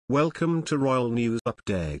Welcome to Royal News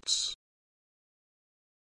Updates.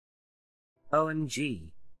 OMG.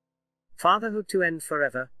 Fatherhood to end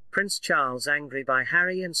forever, Prince Charles angry by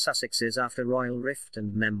Harry and Sussex's after royal rift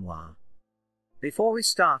and memoir. Before we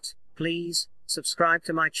start, please, subscribe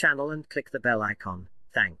to my channel and click the bell icon,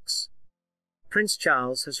 thanks. Prince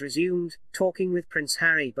Charles has resumed talking with Prince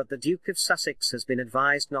Harry, but the Duke of Sussex has been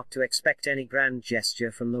advised not to expect any grand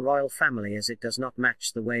gesture from the royal family as it does not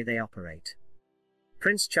match the way they operate.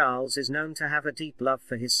 Prince Charles is known to have a deep love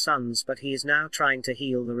for his sons, but he is now trying to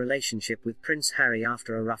heal the relationship with Prince Harry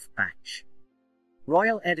after a rough patch.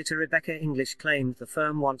 Royal editor Rebecca English claimed the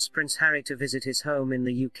firm wants Prince Harry to visit his home in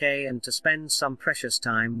the UK and to spend some precious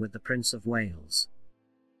time with the Prince of Wales.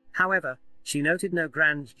 However, she noted no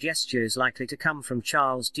grand gesture is likely to come from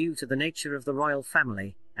Charles due to the nature of the royal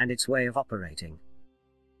family and its way of operating.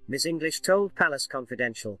 Ms. English told Palace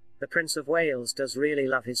Confidential, "The Prince of Wales does really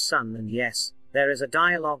love his son, and yes, there is a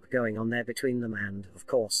dialogue going on there between them, and, of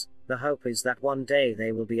course, the hope is that one day they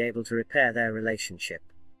will be able to repair their relationship.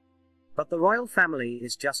 But the royal family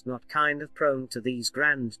is just not kind of prone to these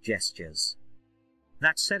grand gestures.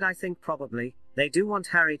 That said, I think probably they do want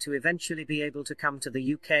Harry to eventually be able to come to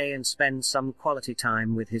the UK and spend some quality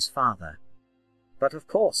time with his father. But of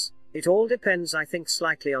course, it all depends, I think,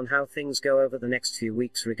 slightly on how things go over the next few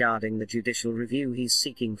weeks regarding the judicial review he's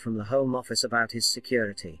seeking from the Home Office about his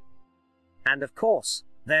security. And of course,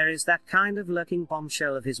 there is that kind of lurking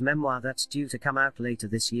bombshell of his memoir that's due to come out later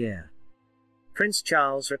this year." Prince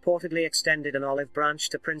Charles reportedly extended an olive branch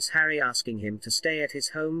to Prince Harry, asking him to stay at his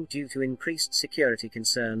home due to increased security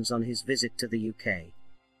concerns on his visit to the UK.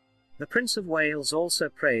 The Prince of Wales also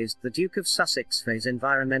praised the Duke of Sussex for his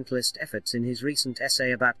environmentalist efforts in his recent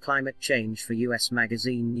essay about climate change for US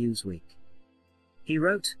magazine Newsweek. He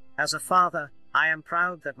wrote, "As a father, I am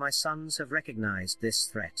proud that my sons have recognized this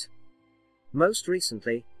threat. Most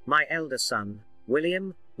recently, my elder son,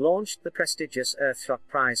 William, launched the prestigious Earthshot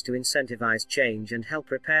Prize to incentivize change and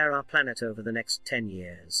help repair our planet over the next 10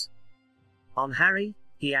 years. On Harry,"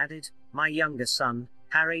 he added, "my younger son,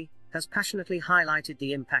 Harry, has passionately highlighted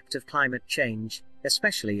the impact of climate change,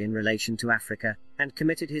 especially in relation to Africa, and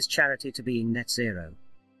committed his charity to being net zero."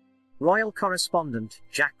 Royal correspondent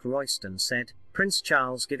Jack Royston said, "Prince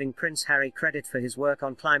Charles giving Prince Harry credit for his work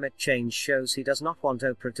on climate change shows he does not want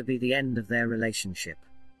Oprah to be the end of their relationship.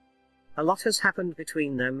 A lot has happened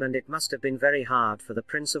between them, and it must have been very hard for the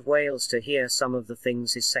Prince of Wales to hear some of the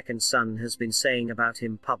things his second son has been saying about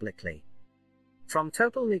him publicly. From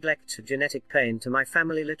total neglect to genetic pain to my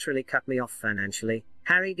family literally cut me off financially.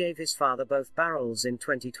 Harry gave his father both barrels in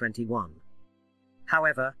 2021.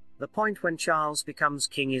 However, the point when Charles becomes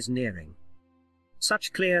king is nearing.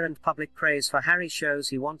 Such clear and public praise for Harry shows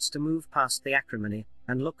he wants to move past the acrimony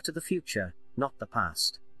and look to the future, not the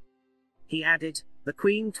past." He added, "The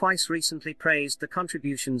Queen twice recently praised the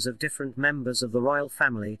contributions of different members of the royal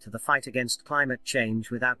family to the fight against climate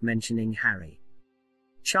change without mentioning Harry.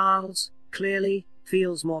 Charles, clearly,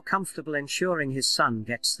 feels more comfortable ensuring his son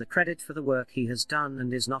gets the credit for the work he has done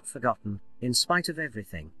and is not forgotten, in spite of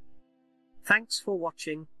everything." Thanks for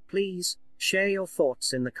watching. Please, share your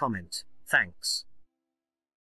thoughts in the comment. Thanks.